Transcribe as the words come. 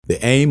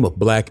The aim of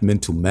Black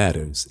Mental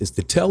Matters is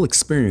to tell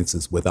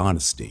experiences with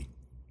honesty.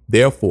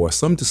 Therefore,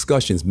 some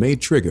discussions may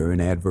trigger an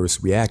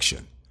adverse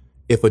reaction.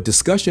 If a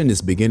discussion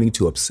is beginning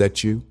to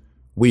upset you,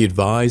 we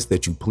advise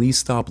that you please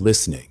stop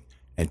listening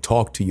and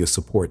talk to your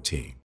support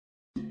team.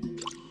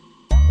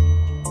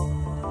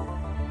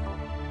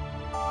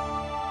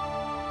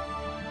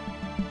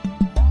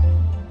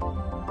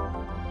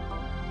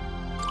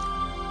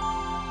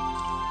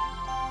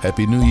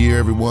 Happy New Year,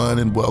 everyone,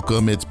 and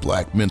welcome. It's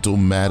Black Mental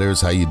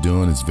Matters. How you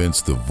doing? It's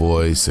Vince the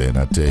Voice, and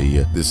I tell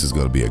you, this is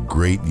going to be a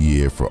great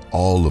year for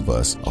all of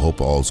us. I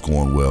hope all's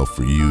going well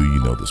for you.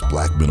 You know, this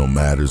Black Mental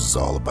Matters is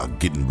all about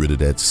getting rid of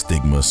that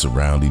stigma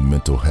surrounding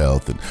mental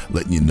health and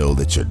letting you know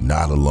that you're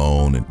not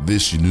alone. And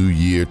this new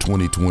year,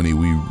 2020,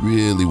 we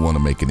really want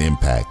to make an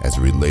impact as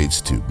it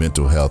relates to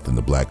mental health in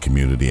the Black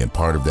community, and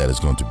part of that is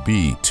going to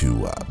be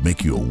to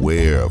make you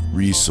aware of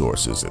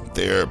resources and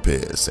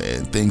therapists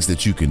and things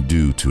that you can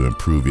do to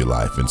improve your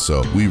life. And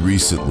so we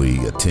recently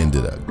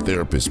attended a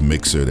therapist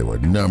mixer. There were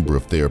a number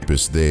of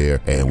therapists there,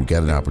 and we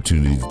got an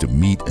opportunity to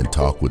meet and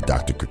talk with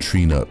Dr.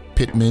 Katrina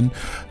Pittman.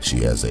 She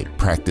has a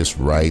practice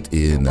right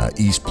in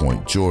East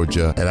Point,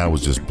 Georgia, and I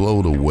was just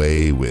blown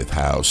away with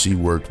how she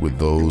worked with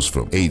those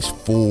from age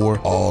 4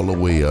 all the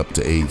way up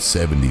to age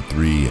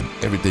 73 and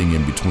everything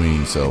in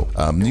between. So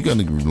you're going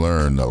to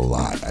learn a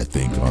lot, I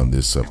think, on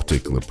this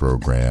particular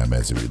program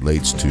as it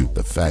relates to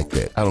the fact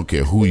that I don't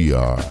care who you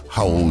are,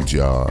 how old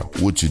you are,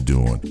 what you're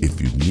doing.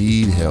 If you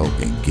need help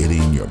in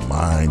getting your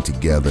mind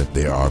together,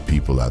 there are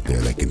people out there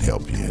that can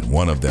help you, and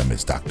one of them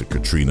is Dr.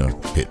 Katrina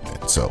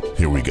Pittman. So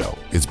here we go.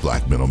 It's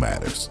Black Mental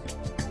Matters.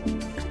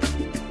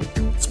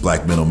 It's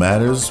Black Mental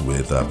Matters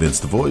with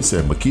Vince the Voice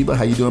and Makiba.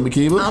 How you doing,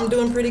 Makiba? I'm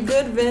doing pretty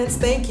good, Vince.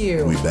 Thank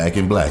you. We back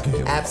in black, ain't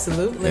we?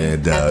 Absolutely.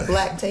 And, at the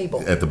black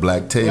table. At the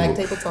black table. Black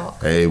table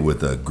talk. Hey,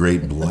 with a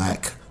great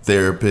black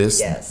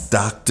therapist, yes.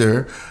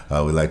 Doctor.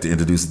 We'd like to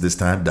introduce at this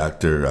time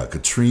Dr.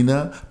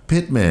 Katrina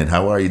Pittman.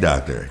 How are you,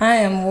 Doctor? I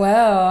am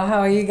well. How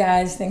are you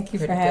guys? Thank you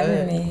for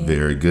having me.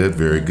 Very good,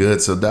 very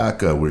good. So,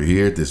 Doc, we're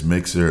here at this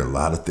mixer. A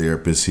lot of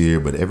therapists here,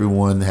 but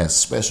everyone has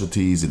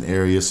specialties and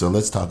areas. So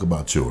let's talk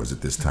about yours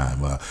at this time.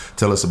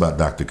 Tell us about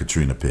Dr.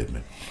 Katrina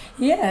Pittman.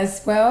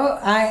 Yes, well,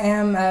 I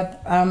am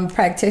a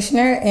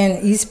practitioner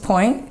in East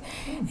Point,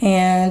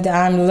 and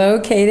I'm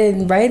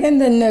located right in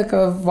the nook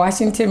of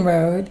Washington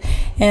Road.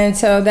 And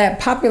so that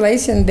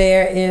population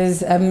there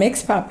is a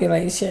mixed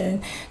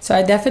population. So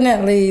I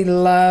definitely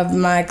love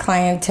my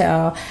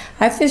clientele.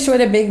 I fish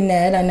with a big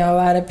net. I know a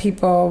lot of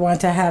people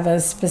want to have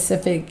a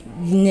specific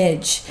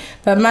niche,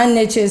 but my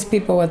niche is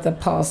people with a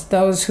pulse,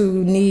 those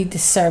who need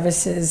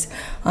services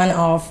on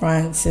all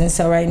fronts. And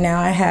so right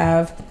now I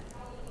have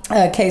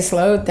a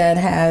caseload that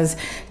has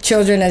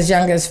children as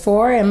young as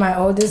 4, and my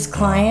oldest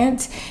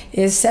client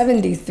is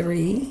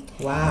 73.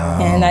 Wow.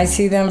 And I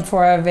see them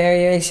for a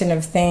variation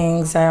of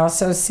things. I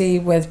also see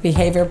with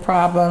behavior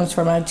problems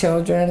for my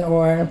children,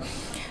 or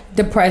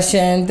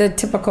depression, the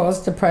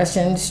typicals: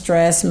 depression,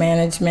 stress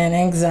management,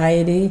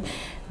 anxiety,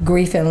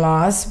 grief and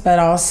loss, but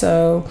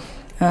also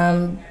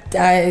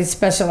I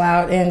special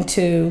out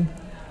into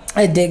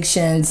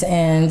addictions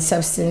and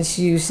substance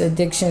use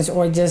addictions,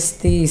 or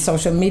just the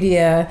social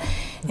media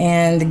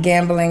and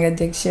gambling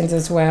addictions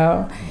as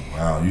well.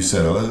 Wow, you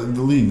said,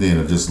 lean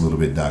in just a little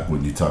bit, Doc,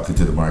 when you talked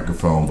into the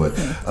microphone, but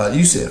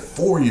you said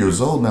 4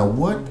 years old. Now,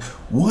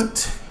 what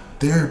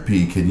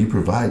therapy can you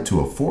provide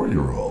to a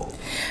 4-year-old?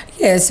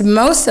 Yes,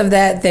 most of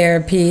that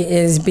therapy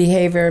is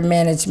behavior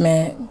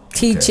management,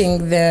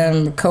 teaching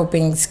them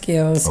coping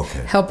skills,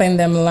 helping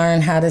them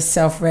learn how to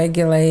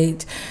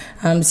self-regulate.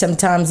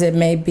 Sometimes it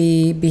may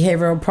be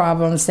behavioral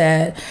problems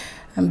that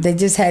they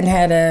just hadn't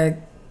had a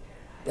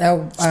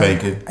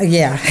spanking.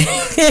 Yeah.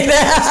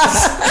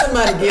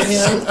 Somebody give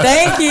him.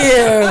 Thank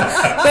you.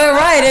 But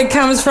right, it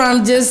comes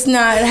from just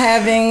not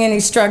having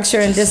any structure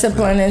and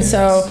discipline, and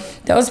so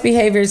those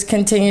behaviors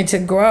continue to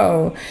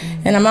grow.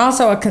 And I'm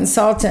also a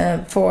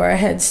consultant for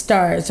Head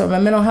Start, so I'm a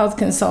mental health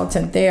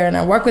consultant there, and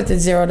I work with the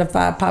 0 to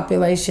 5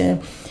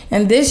 population.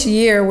 And this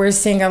year, we're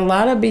seeing a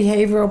lot of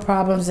behavioral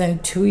problems in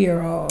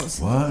 2-year-olds.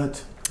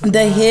 What?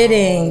 The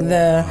hitting,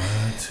 the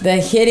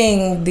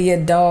hitting the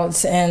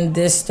adults, and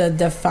the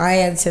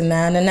defiance in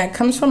that. And that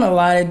comes from a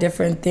lot of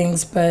different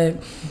things, but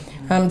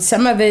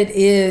some of it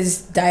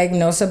is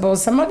diagnosable.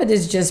 Some of it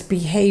is just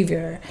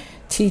behavior,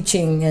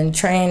 teaching and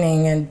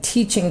training and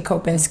teaching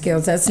coping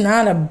skills. That's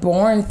not a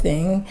born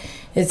thing.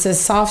 It's a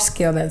soft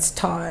skill that's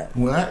taught.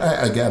 Well,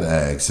 I got to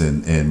ask,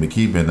 and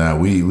Makiba and I,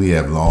 we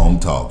have long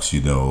talks,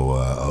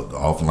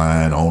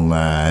 offline,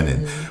 online,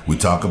 and we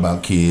talk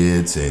about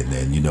kids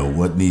and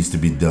what needs to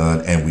be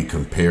done, and we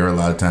compare a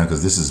lot of times,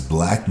 because this is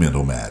Black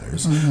Mental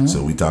Matters.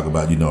 So we talk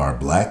about, our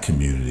Black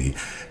community,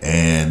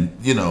 and,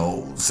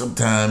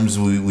 sometimes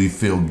we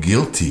feel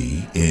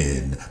guilty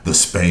in the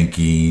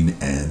spanking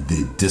and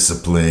the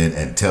discipline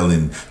and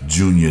telling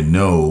Junior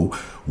no,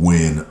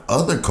 when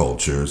other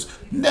cultures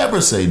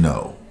never say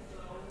no.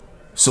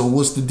 So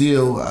what's the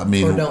deal? I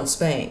mean, or don't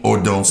spank.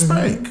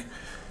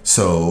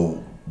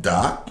 So,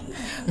 Doc?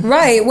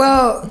 Right.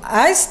 Well,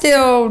 I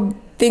still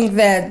think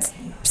that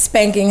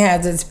spanking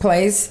has its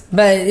place,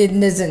 but it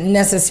isn't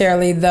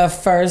necessarily the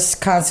first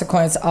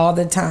consequence all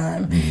the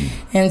time.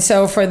 And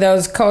so for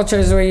those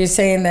cultures where you're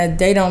saying that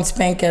they don't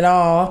spank at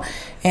all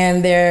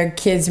and their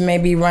kids may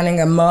be running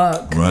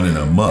amok,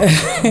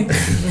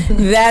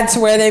 that's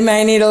where they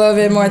might need a little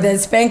bit more of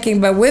that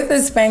spanking. But with the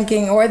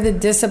spanking or the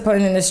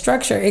discipline and the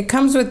structure, it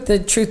comes with the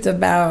truth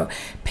about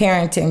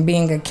parenting,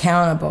 being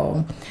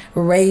accountable,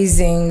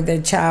 raising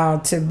the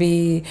child to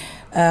be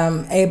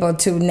able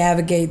to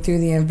navigate through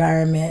the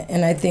environment.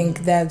 And I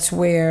think that's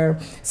where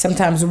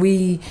sometimes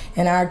we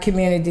in our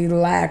community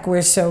lack.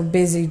 We're so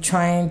busy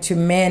trying to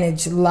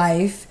manage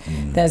life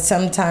that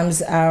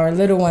sometimes our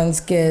little ones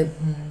get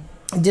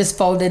just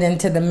folded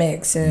into the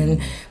mix. And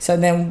so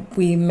then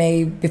we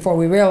may, before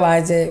we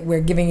realize it, we're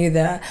giving you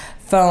the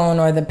phone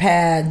or the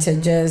pad to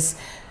just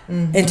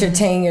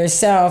entertain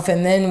yourself,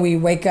 and then we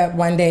wake up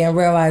one day and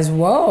realize,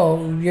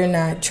 whoa, you're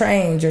not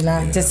trained, you're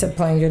not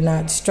disciplined, you're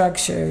not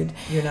structured,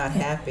 You're not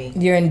happy.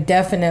 you're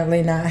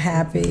definitely not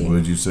happy. What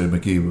did you say,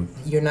 Makiba?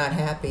 You're not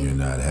happy. You're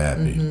not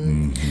happy.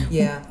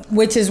 Yeah.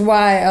 Which is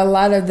why a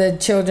lot of the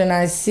children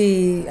I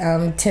see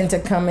tend to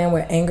come in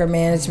with anger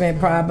management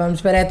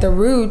problems, but at the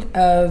root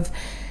of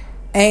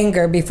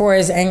anger, before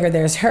there's anger,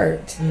 there's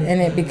hurt,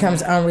 and it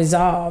becomes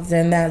unresolved,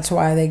 and that's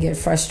why they get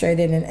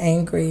frustrated and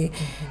angry.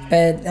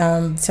 But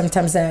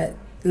sometimes that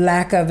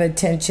lack of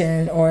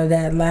attention or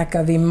that lack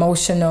of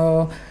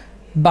emotional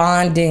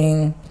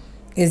bonding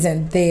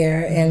isn't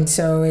there, and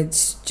so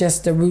it's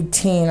just the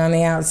routine on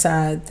the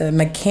outside, the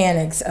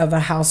mechanics of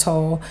a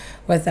household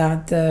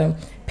without the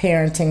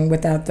parenting,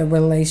 without the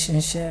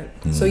relationship.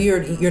 So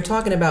you're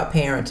talking about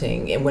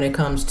parenting, and when it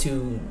comes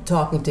to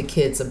talking to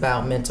kids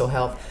about mental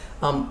health,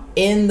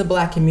 in the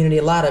Black community,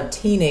 a lot of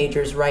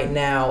teenagers right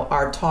now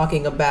are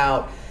talking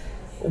about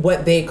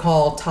what they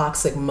call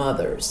toxic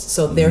mothers.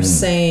 So they're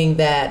saying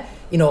that,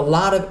 a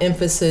lot of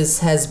emphasis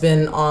has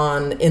been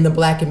on in the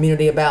Black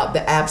community about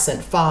the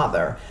absent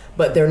father,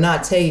 but they're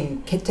not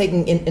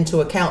taking into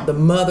account the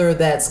mother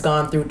that's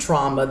gone through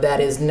trauma, that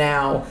is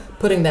now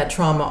putting that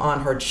trauma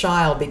on her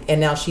child,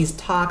 and now she's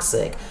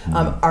toxic.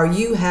 Are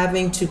you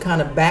having to kind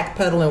of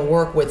backpedal and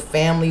work with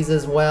families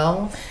as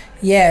well?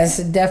 Yes,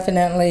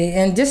 definitely.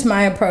 And just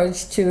my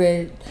approach to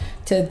it,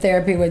 to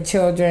therapy with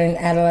children,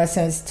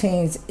 adolescents,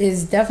 teens,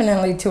 is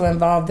definitely to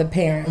involve the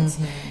parents.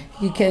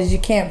 Because you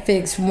can't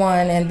fix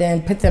one and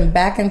then put them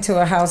back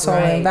into a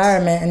household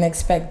environment and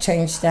expect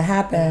change to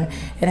happen.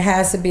 It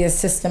has to be a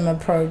system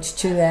approach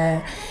to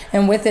that.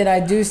 And with it, I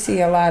do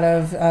see a lot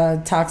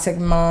of toxic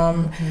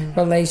mom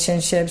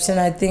relationships. And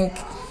I think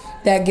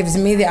that gives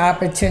me the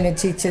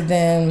opportunity to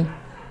then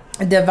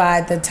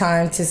divide the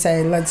time to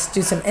say, let's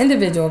do some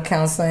individual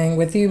counseling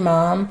with you,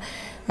 Mom,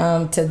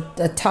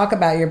 to talk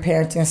about your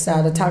parenting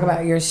style, to talk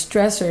about your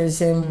stressors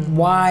and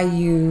why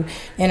you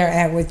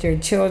interact with your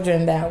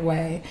children that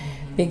way,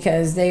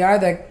 because they are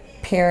the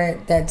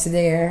parent that's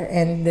there,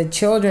 and the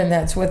children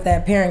that's with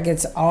that parent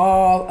gets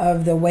all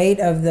of the weight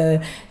of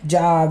the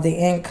job, the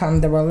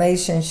income, the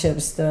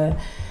relationships, the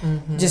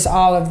just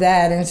all of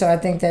that. And so I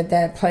think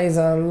that plays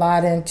a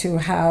lot into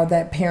how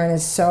that parent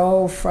is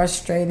so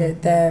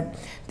frustrated that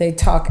they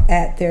talk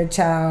at their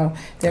child.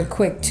 They're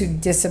quick to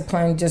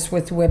discipline just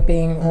with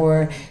whipping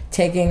or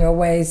taking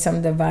away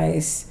some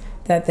device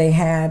that they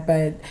had.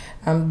 But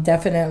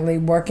definitely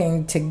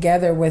working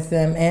together with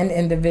them and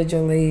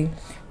individually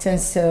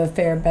tends to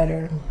fare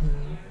better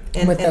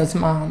with those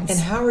moms. And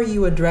how are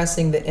you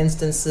addressing the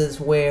instances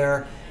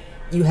where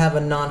you have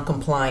a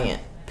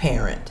non-compliant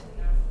parent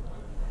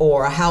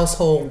or a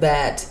household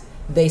that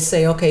they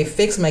say, okay,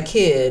 fix my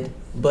kid,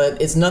 but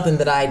it's nothing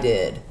that I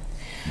did?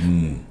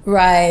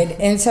 Right.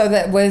 And so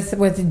that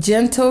with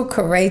gentle,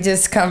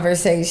 courageous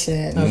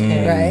conversation,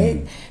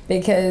 right?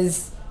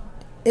 Because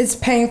it's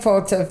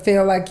painful to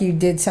feel like you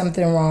did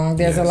something wrong.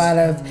 There's a lot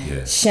of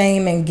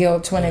shame and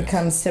guilt when it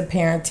comes to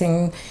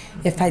parenting.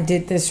 If I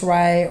did this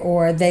right,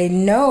 or they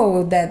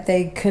know that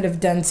they could have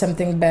done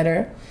something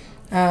better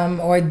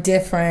or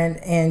different,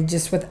 and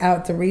just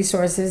without the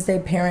resources, they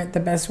parent the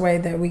best way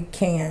that we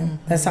can.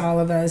 That's all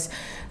of us.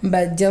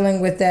 But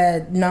dealing with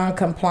that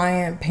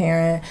non-compliant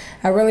parent,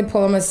 I really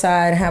pull them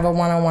aside, have a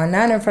one-on-one,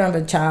 not in front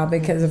of a child,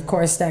 because of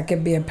course that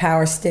could be a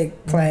power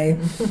stick play,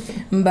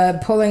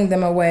 but pulling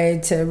them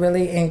away to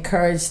really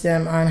encourage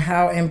them on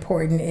how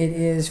important it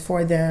is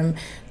for them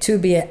to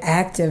be an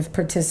active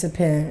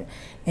participant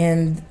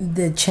in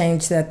the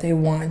change that they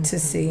want to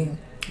see.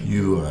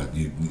 You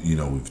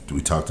know, we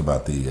talked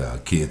about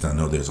the kids. I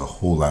know there's a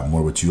whole lot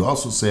more, but you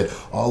also said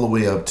all the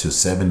way up to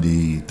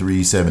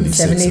 73,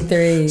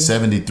 76.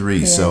 73.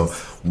 Yes. So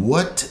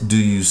what do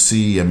you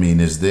see? I mean,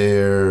 is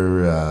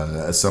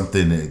there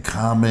something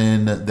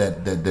common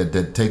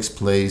that takes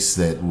place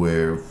that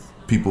where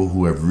people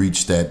who have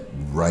reached that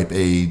ripe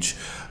age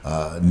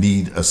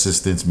need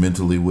assistance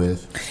mentally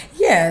with?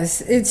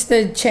 Yes, it's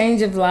the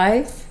change of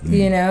life,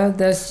 you know,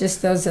 there's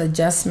just those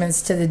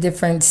adjustments to the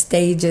different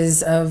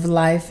stages of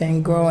life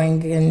and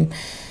growing and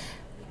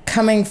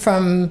coming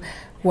from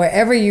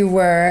wherever you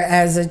were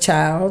as a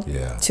child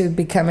Yeah. to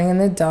becoming an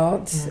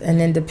adult,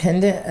 an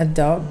independent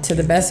adult to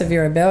the best of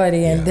your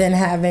ability, and then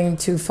having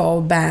to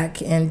fold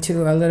back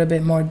into a little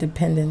bit more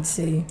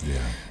dependency. Yeah.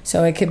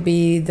 So it could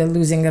be the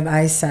losing of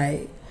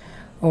eyesight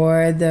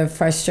or the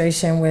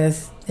frustration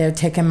with they're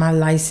taking my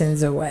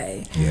license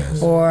away.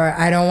 Yes. Or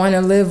I don't want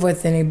to live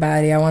with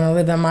anybody. I want to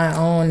live on my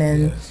own,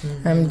 and Yes.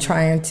 I'm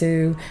trying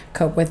to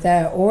cope with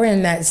that. Or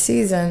in that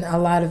season, a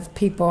lot of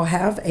people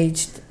have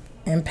aged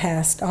and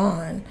passed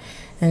on.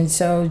 And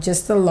so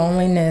just the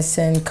loneliness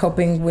and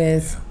coping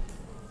with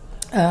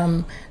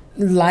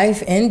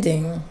life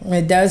ending,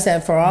 it does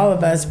that for all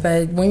of us.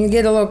 But when you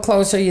get a little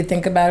closer, you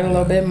think about it a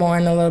little bit more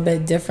and a little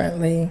bit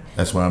differently.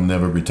 That's why I'm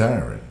never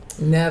retiring.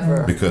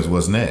 Never. Because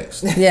what's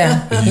next?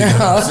 Yeah.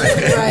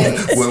 Right.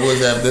 What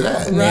was after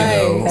that?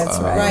 Right. That's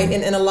right. Right.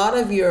 And a lot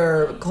of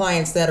your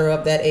clients that are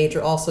of that age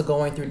are also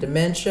going through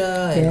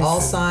dementia and Yes.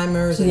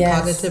 Alzheimer's and Yes.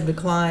 cognitive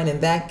decline, and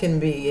that can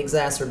be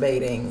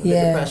exacerbating the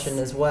Yes. depression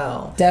as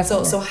well.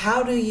 Definitely. So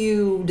how do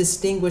you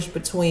distinguish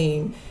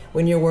between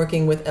when you're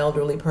working with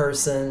elderly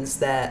persons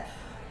that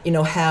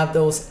have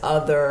those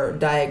other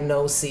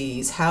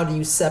diagnoses? How do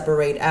you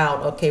separate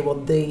out, okay, well,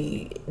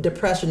 the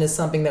depression is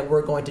something that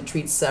we're going to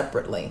treat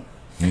separately?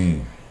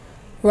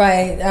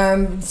 Right.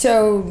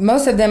 So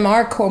most of them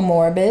are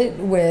comorbid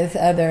with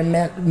other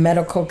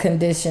medical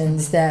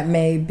conditions that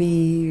may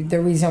be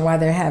the reason why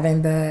they're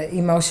having the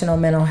emotional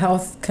mental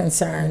health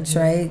concerns,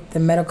 right? The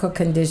medical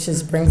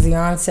conditions brings the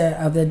onset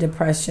of the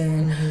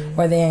depression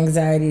or the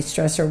anxiety,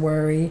 stress, or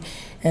worry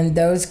in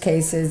those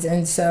cases.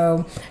 And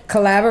so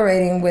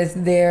collaborating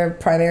with their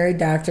primary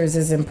doctors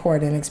is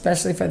important,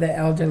 especially for the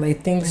elderly.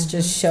 Things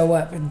just show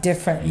up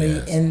differently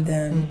Yes. in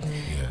them.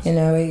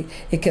 Yes.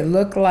 It could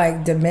look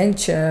like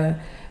dementia,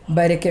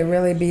 but it could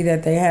really be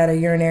that they had a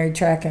urinary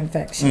tract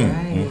infection.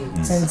 Right.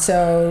 And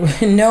so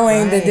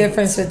knowing the Right.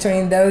 difference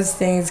between those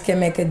things can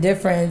make a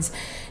difference.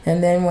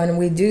 And then when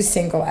we do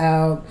single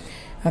out,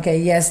 okay,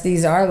 yes,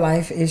 these are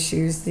life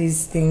issues.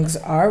 These things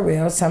are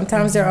real.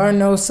 Sometimes there are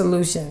no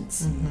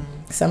solutions.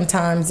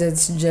 Sometimes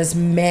it's just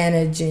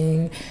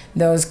managing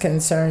those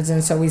concerns.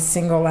 And so we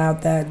single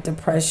out that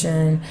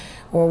depression,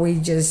 or we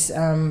just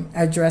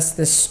address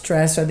the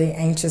stress or the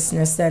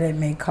anxiousness that it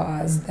may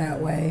cause that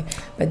way.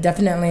 But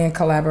definitely in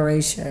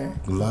collaboration.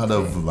 A lot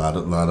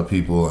of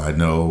people I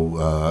know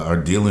are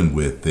dealing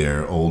with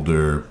their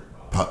older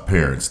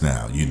parents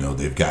now.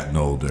 They've gotten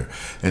older,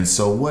 and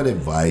so what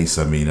advice?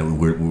 I mean,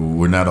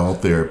 we're not all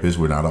therapists,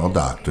 we're not all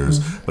doctors,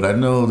 but I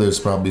know there's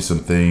probably some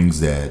things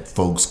that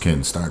folks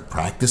can start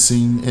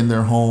practicing in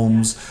their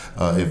homes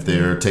if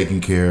they're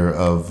taking care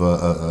of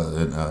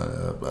an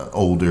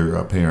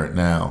older parent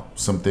now.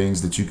 Some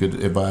things that you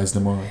could advise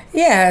them on.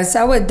 Yes,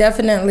 I would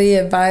definitely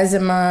advise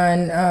them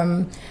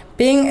on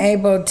being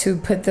able to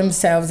put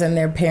themselves in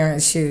their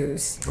parents'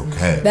 shoes.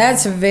 Okay.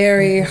 That's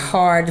very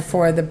hard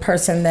for the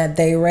person that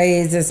they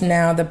raise is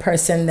now the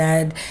person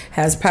that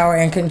has power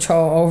and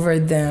control over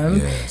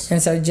them. Yes.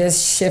 And so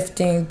just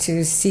shifting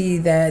to see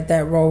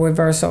that role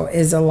reversal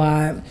is a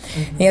lot.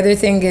 The other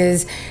thing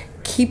is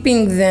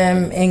keeping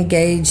them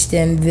engaged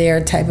in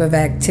their type of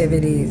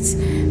activities.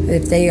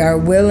 If they are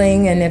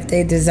willing and if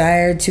they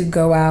desire to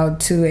go out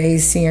to a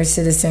senior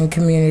citizen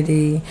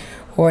community,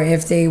 or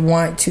if they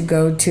want to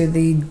go to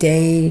the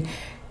day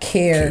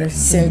care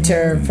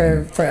center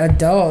for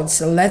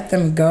adults, let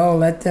them go,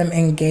 let them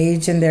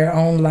engage in their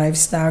own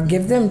lifestyle,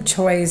 give them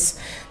choice.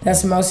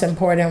 That's most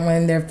important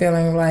when they're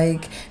feeling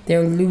like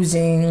they're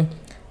losing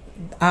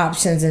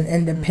options and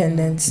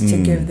independence,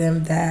 to give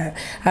them that.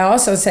 I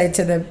also say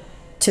to the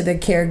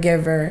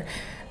caregiver,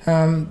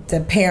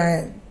 the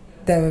parent,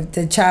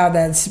 the child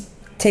that's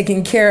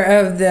taking care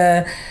of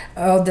the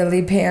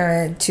elderly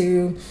parent,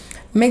 to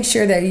make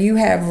sure that you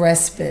have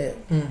respite.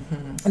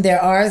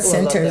 There are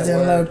centers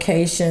and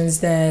locations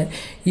that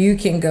you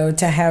can go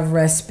to have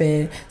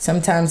respite.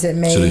 Sometimes it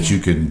may... So that you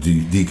can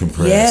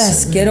decompress.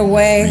 Yes, and get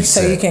away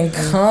reset. so you can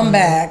come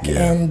back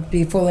Yeah. and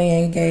be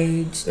fully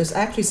engaged. There's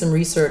actually some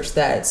research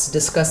that's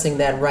discussing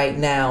that right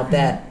now,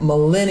 that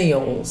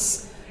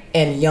millennials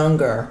and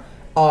younger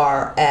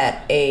are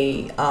at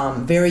a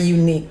very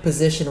unique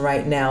position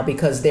right now,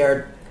 because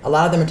a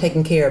lot of them are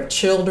taking care of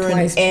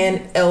children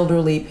and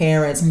elderly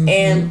parents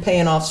and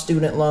paying off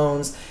student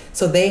loans.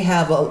 So they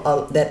have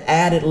that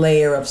added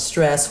layer of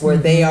stress where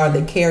they are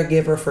the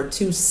caregiver for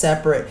two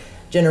separate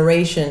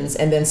generations.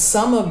 And then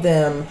some of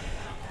them,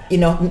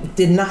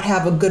 did not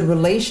have a good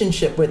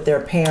relationship with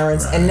their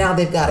parents, and now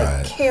they've got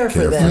to care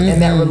for them.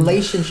 And that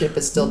relationship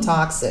is still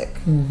toxic.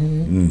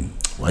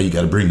 Why you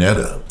got to bring that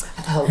up?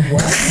 Oh,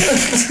 what?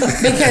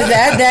 Because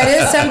that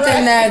is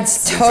something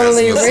that's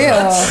totally That's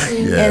what's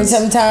real. up. Yes. And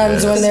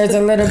sometimes when Yes. there's a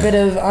little bit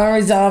of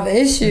unresolved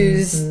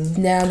issues,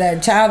 now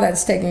that child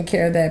that's taking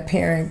care of that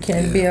parent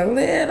can be a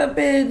little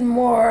bit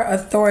more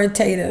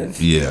authoritative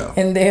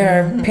in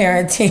their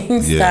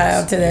parenting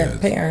style to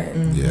that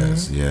parent.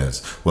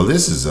 Yes. Well,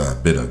 this has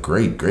been a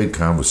great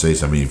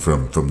conversation. I mean,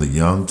 from the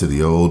young to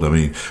the old. I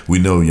mean, we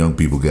know young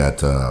people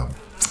got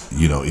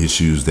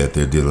issues that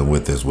they're dealing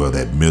with as well.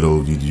 That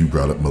middle, you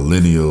brought up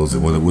millennials,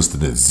 and what's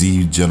the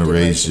Z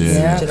generation,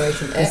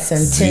 Generation X,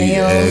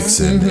 Centennials,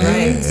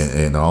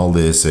 and all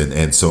this,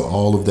 and so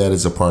all of that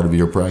is a part of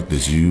your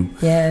practice. You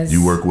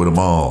work with them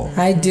all.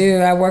 I do.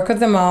 I work with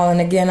them all,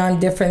 and again on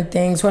different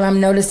things. What I'm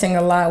noticing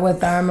a lot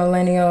with our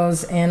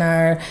millennials and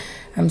our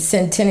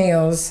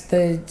centennials,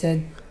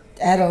 the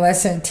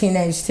adolescent,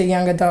 teenage to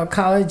young adult,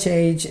 college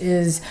age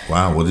is...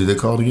 Wow, what did they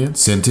call it again?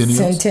 Centennials?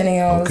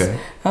 Centennials.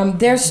 Okay.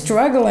 They're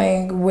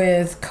struggling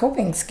with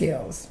coping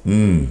skills.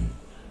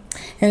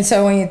 And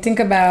so when you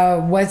think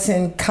about what's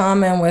in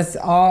common with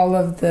all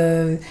of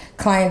the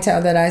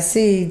clientele that I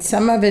see,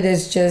 some of it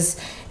is just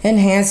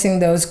enhancing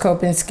those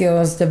coping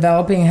skills,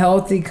 developing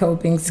healthy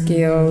coping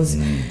skills,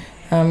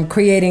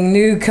 creating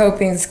new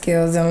coping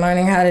skills, and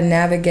learning how to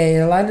navigate.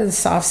 A lot of the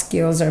soft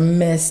skills are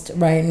missed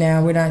right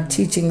now. We're not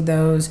teaching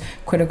those,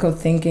 critical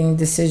thinking,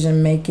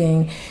 decision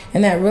making,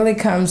 and that really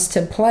comes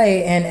to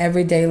play in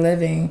everyday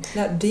living.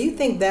 Now, do you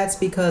think that's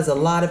because a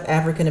lot of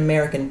African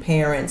American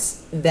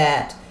parents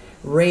that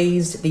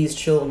raised these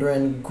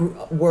children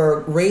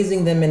were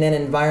raising them in an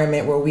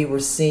environment where we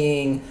were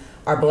seeing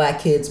our black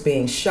kids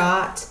being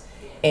shot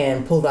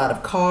and pulled out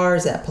of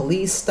cars at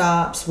police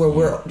stops, where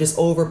we're just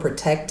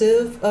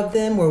overprotective of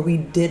them, where we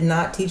did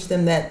not teach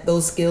them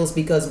those skills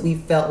because we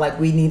felt like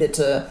we needed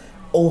to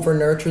over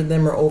nurture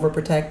them or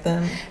overprotect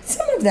them?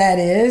 Some of that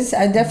is.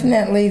 I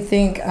definitely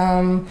think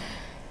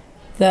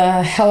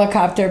the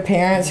helicopter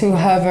parents who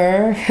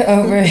hover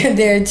over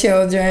their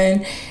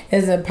children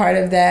is a part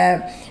of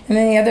that. And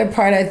then the other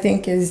part, I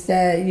think, is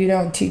that you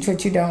don't teach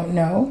what you don't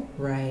know.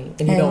 Right.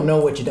 And you don't know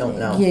what you don't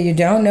know. Yeah, you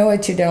don't know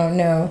what you don't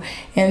know.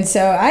 And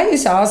so I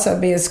used to also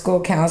be a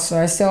school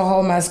counselor. I still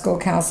hold my school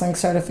counseling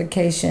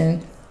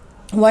certification.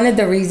 One of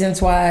the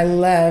reasons why I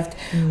left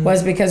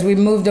was because we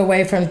moved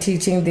away from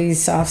teaching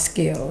these soft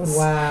skills.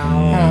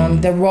 Wow.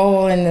 The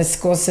role in the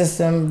school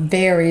system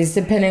varies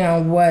depending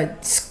on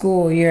what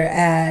school you're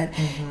at.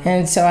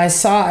 And so I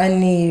saw a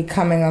need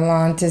coming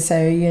along to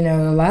say,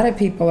 a lot of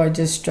people are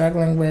just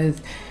struggling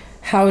with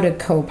how to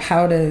cope,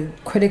 how to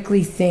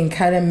critically think,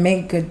 how to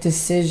make good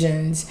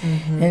decisions.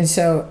 And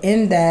so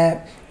in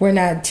that, we're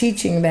not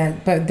teaching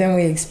that, but then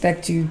we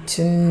expect you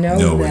to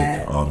know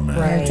that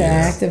and to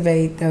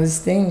activate those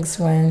things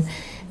when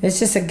there's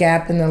just a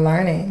gap in the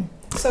learning.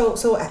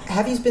 So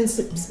have you been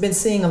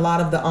seeing a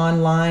lot of the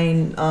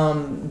online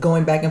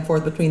going back and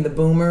forth between the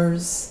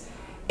boomers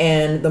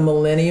and the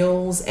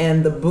millennials,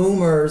 and the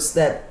boomers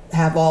that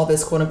have all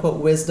this quote unquote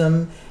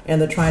wisdom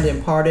and they're trying to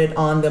impart it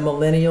on the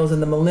millennials,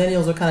 and the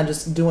millennials are kind of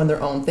just doing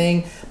their own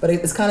thing? But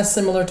it's kind of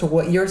similar to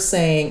what you're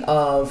saying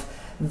of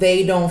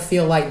they don't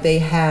feel like they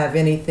have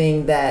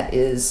anything that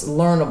is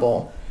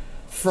learnable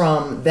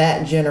from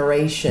that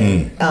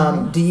generation.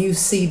 Do you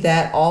see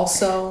that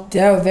also?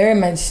 Oh, very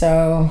much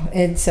so.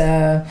 It's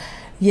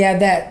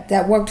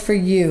that worked for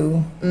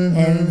you,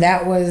 and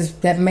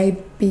that may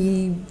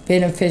be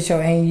beneficial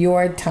in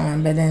your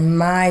time, but in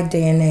my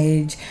day and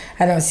age,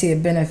 I don't see a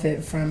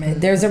benefit from it.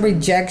 There's a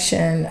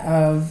rejection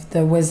of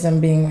the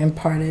wisdom being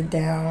imparted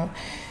down.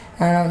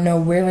 I don't know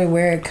really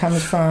where it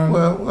comes from.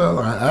 Well,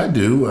 I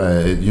do.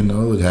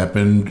 It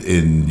happened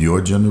in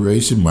your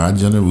generation, my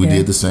generation. We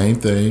did the same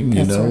thing,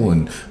 That's right.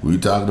 and we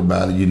talked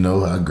about it,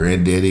 how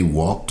granddaddy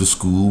walked to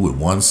school with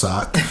one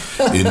sock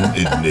in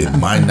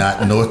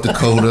Minot, North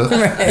Dakota,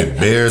 and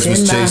bears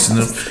was chasing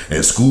him,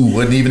 and school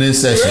wasn't even in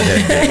session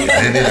that day.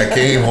 And then I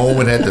came home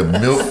and had to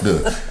milk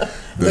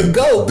the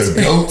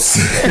goats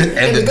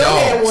and the goat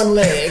dogs. had one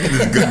leg.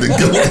 The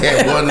goat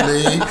had one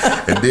leg,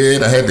 and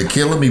then I had to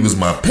kill him. He was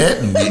my pet,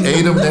 and we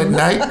ate him that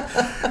night.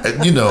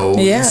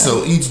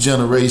 So each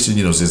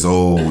generation, says,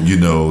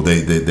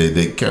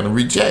 they kind of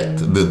reject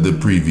the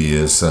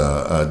previous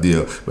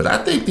deal. But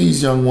I think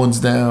these young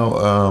ones now,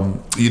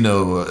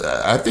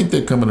 I think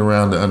they're coming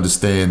around to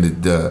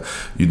understand that,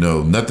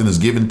 nothing is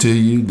given to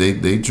you.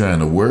 They trying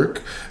to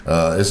work.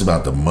 It's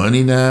about the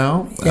money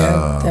now.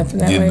 Yeah,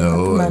 definitely.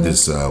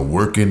 This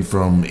working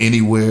from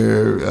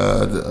anywhere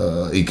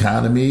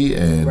economy,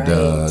 and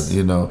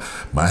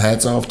my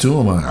hat's off to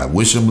them. I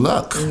wish them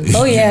luck.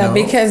 Oh yeah,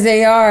 because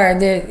they are.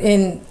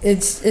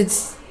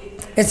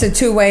 It's a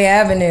two-way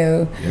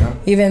avenue. Yeah.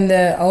 Even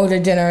the older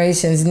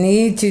generations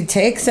need to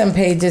take some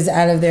pages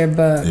out of their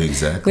book.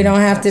 Exactly. We don't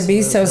have to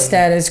be so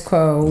status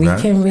quo. We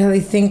can really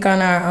think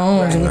on our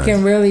own. Right. We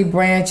can really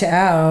branch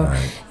out,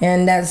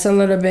 and that's a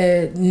little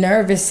bit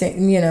nervous.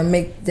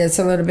 That's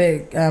a little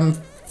bit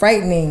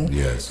frightening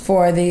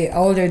for the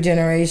older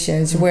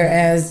generations.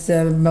 Whereas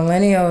the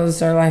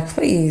millennials are like,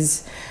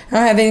 please, I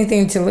don't have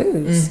anything to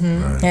lose,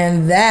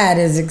 and that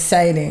is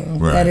exciting.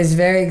 Right. That is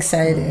very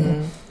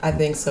exciting. I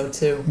think so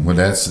too. Well,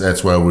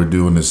 that's why we're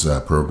doing this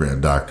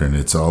program, Doctor, and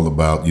it's all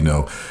about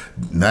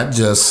not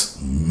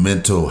just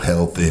mental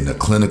health in a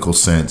clinical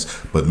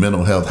sense, but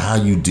mental health, how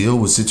you deal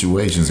with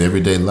situations,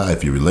 everyday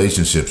life, your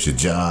relationships, your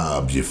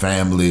jobs, your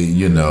family,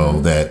 you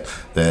know, that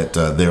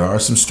there are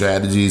some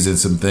strategies and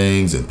some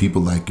things, and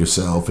people like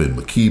yourself and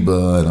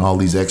Makiba and all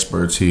these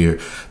experts here,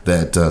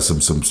 that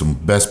some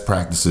best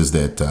practices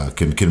that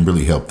can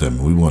really help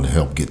them. We want to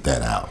help get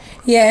that out.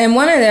 Yeah, and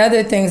one of the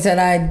other things that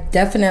I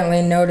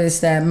definitely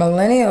noticed that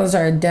millennials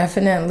are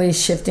definitely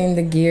shifting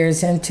the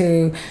gears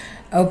into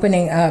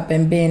opening up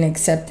and being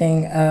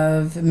accepting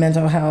of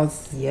mental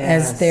health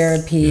as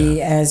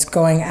therapy, as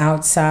going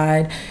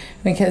outside,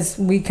 because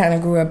we kind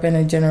of grew up in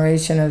a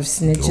generation of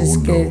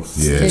snitches,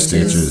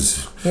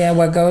 stitches. Yeah,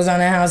 what goes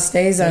on in the house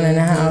stays on in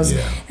the house.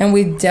 Yeah. And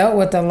we dealt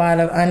with a lot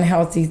of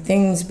unhealthy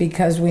things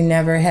because we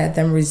never had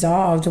them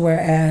resolved,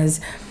 whereas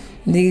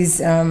these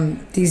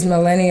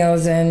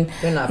millennials and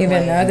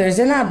even others,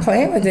 they're not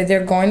playing with it.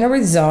 They're going to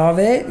resolve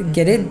it,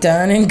 get it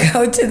done, and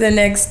go to the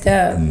next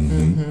step.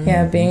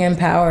 Yeah, being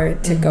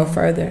empowered to go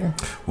further.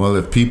 Well,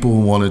 if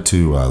people wanted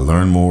to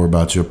learn more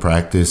about your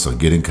practice or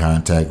get in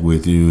contact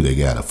with you, they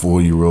got a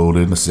 4-year-old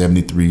and a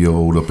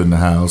 73-year-old up in the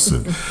house,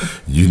 and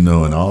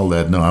and all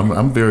that. No,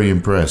 I'm very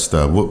impressed.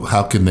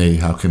 How can they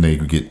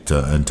get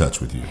in touch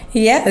with you?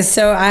 Yeah,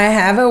 so I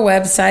have a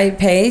website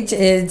page.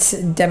 It's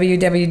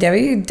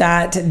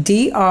www.drkpittman,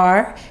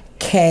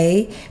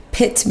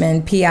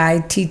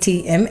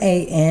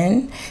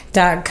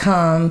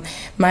 PITTMAN.com.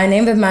 My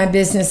name of my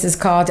business is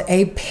called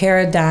A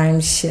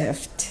Paradigm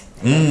Shift.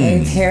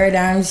 A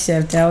Paradigm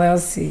Shift,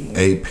 LLC.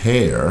 A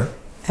paradigm.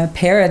 A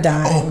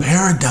paradigm.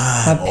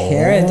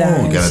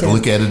 You got to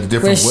look at it a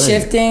different way. We're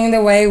shifting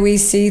the way we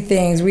see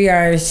things. We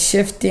are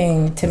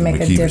shifting to make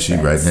a difference. She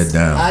writing that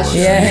down.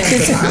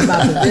 I'm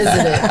about to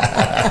visit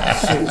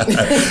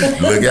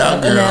it. Look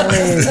out, girl.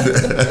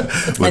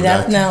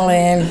 Definitely.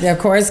 And of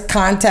course,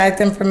 contact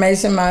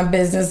information. My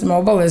business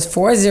mobile is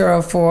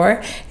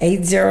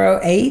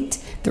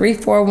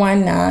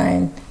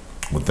 404-808-3419.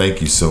 Well,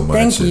 thank you so much.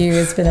 Thank you.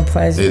 It's been a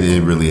pleasure.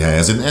 It really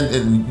has.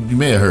 And you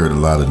may have heard a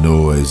lot of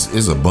noise.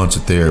 There's a bunch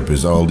of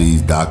therapists, all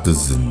these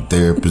doctors and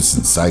therapists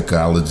and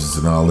psychologists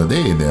and all that.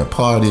 They in there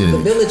partying. The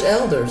village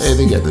elders. Hey,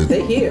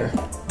 they here.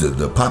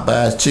 The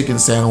Popeyes chicken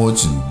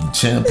sandwich and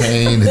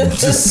champagne and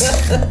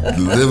just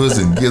livers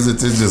and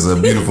gizzards. It's just a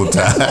beautiful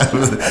time.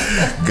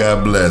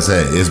 God bless.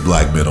 Hey, it's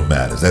Black Mental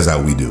Matters. That's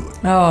how we do it.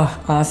 Oh,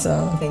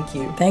 awesome. Thank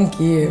you. Thank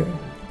you.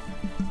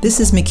 This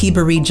is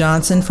Makiba Reed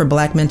Johnson for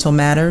Black Mental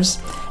Matters,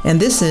 and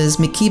this is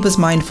Makiba's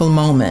Mindful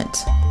Moment.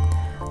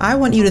 I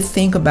want you to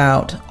think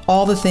about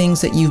all the things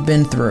that you've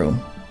been through.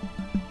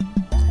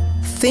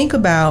 Think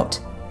about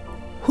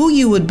who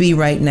you would be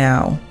right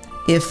now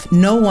if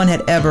no one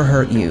had ever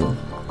hurt you,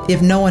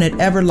 if no one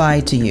had ever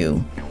lied to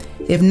you,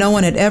 if no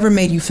one had ever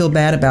made you feel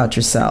bad about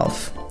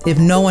yourself, if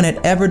no one had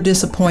ever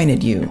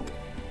disappointed you,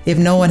 if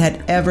no one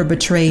had ever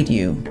betrayed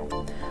you.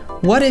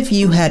 What if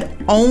you had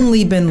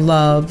only been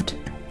loved,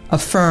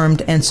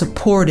 affirmed, and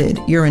supported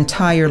your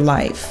entire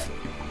life?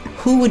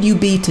 Who would you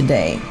be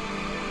today?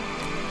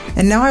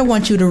 And now I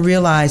want you to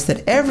realize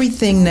that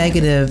everything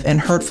negative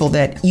and hurtful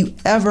that you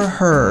ever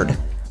heard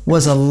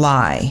was a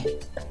lie,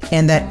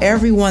 and that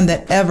everyone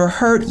that ever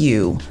hurt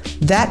you,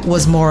 that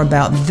was more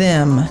about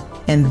them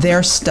and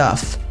their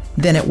stuff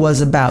than it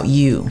was about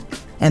you.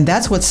 And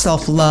that's what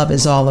self-love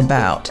is all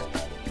about,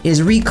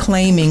 is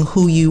reclaiming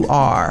who you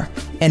are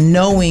and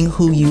knowing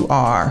who you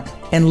are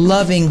and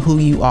loving who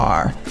you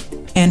are.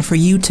 And for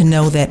you to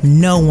know that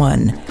no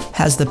one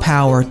has the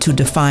power to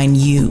define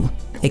you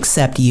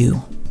except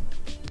you.